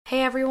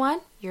Hey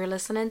everyone, you're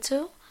listening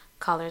to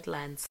Colored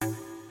Lens.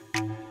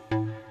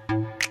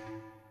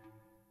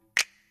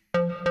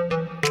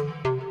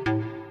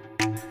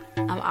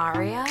 I'm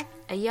Aria,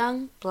 a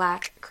young,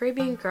 black,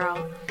 Caribbean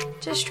girl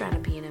just trying to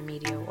be in a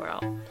media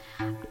world.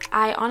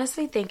 I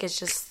honestly think it's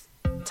just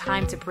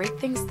time to break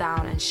things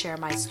down and share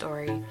my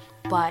story,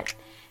 but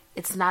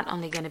it's not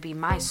only going to be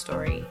my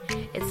story,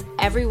 it's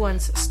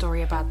everyone's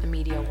story about the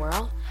media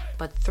world,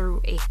 but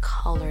through a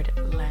colored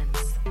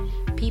lens.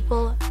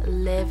 People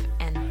live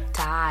and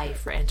die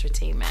for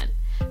entertainment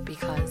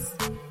because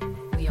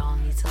we all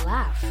need to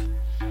laugh.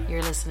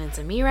 You're listening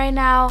to me right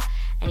now,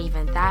 and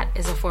even that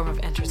is a form of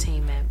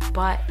entertainment,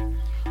 but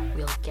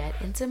we'll get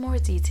into more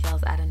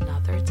details at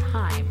another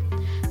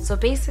time. So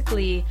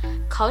basically,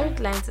 Colored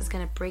Lens is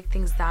going to break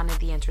things down in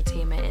the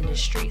entertainment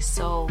industry.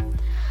 So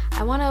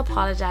I want to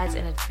apologize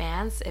in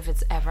advance if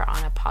it's ever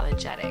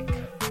unapologetic.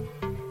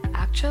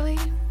 Actually,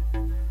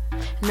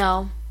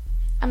 no,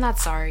 I'm not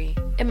sorry.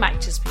 It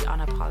might just be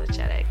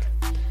unapologetic.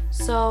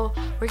 So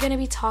we're going to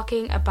be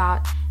talking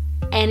about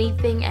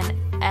anything and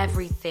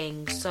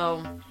everything.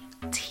 So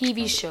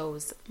TV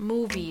shows,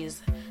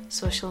 movies,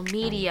 social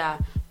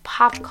media,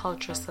 pop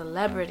culture,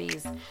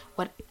 celebrities,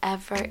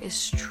 whatever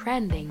is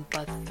trending,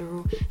 but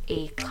through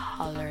a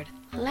colored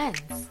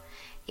lens,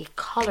 a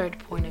colored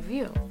point of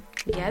view.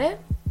 Get it?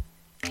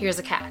 Here's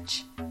a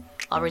catch.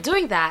 While we're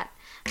doing that,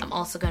 I'm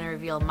also going to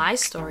reveal my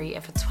story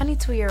of a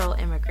 22-year-old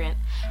immigrant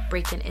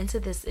breaking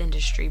into this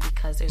industry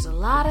because there's a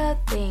lot of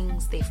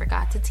things they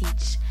forgot to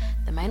teach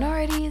the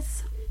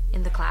minorities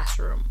in the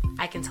classroom.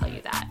 I can tell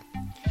you that.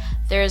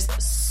 There's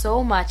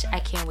so much I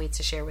can't wait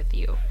to share with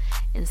you.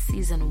 In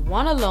season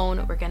 1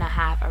 alone, we're going to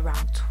have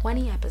around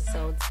 20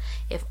 episodes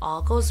if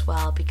all goes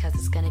well, because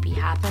it's going to be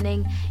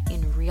happening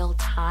in real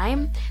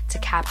time to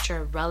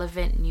capture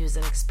relevant news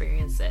and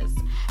experiences.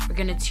 We're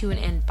going to tune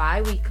in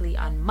bi-weekly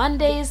on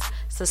Mondays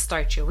to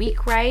start your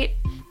week right.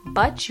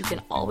 But you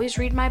can always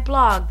read my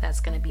blog that's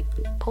going to be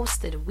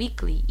posted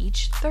weekly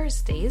each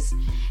Thursdays.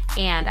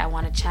 And I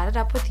want to chat it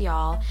up with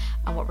y'all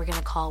on what we're going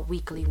to call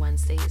Weekly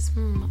Wednesdays.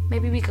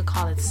 Maybe we could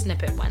call it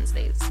Snippet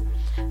Wednesdays.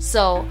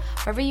 So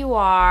wherever you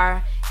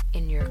are,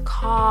 in your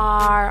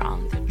car,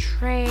 on the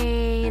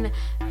train,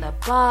 the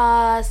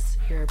bus,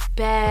 your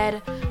bed,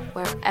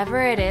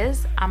 wherever it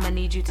is, I'm going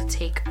to need you to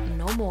take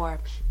no more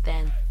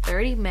than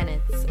 30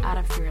 minutes out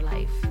of your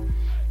life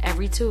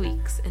every 2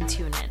 weeks and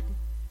tune in.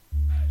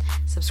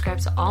 Subscribe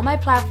to all my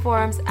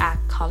platforms at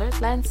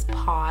Colored Lens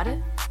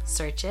Pod.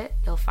 Search it,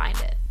 you'll find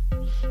it.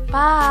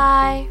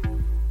 Bye!